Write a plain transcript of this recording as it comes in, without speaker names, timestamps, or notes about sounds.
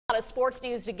A lot of sports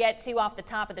news to get to off the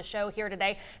top of the show here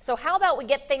today. So how about we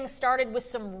get things started with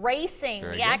some racing?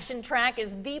 The Action Track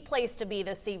is the place to be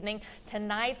this evening.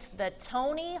 Tonight's the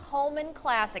Tony Hulman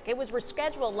Classic. It was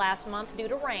rescheduled last month due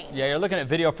to rain. Yeah, you're looking at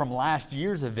video from last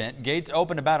year's event. Gates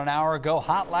opened about an hour ago.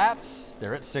 Hot laps,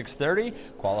 they're at 6:30.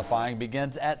 Qualifying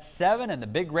begins at 7 and the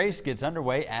big race gets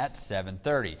underway at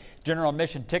 7:30. General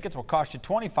admission tickets will cost you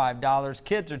 $25.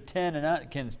 Kids are 10 and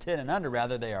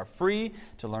under, they are free.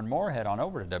 To learn more, head on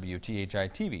over to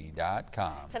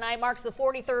WTHI-TV.com. Tonight marks the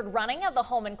 43rd running of the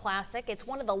Hulman Classic. It's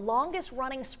one of the longest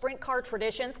running sprint car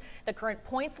traditions. The current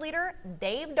points leader,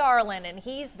 Dave Darlin, and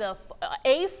he's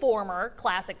a former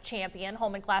Classic champion,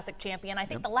 Hulman Classic champion. I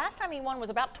think the last time he won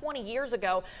was about 20 years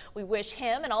ago. We wish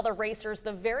him and all the racers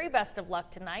the very best of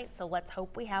luck tonight, so let's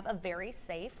hope we have a very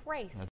safe race.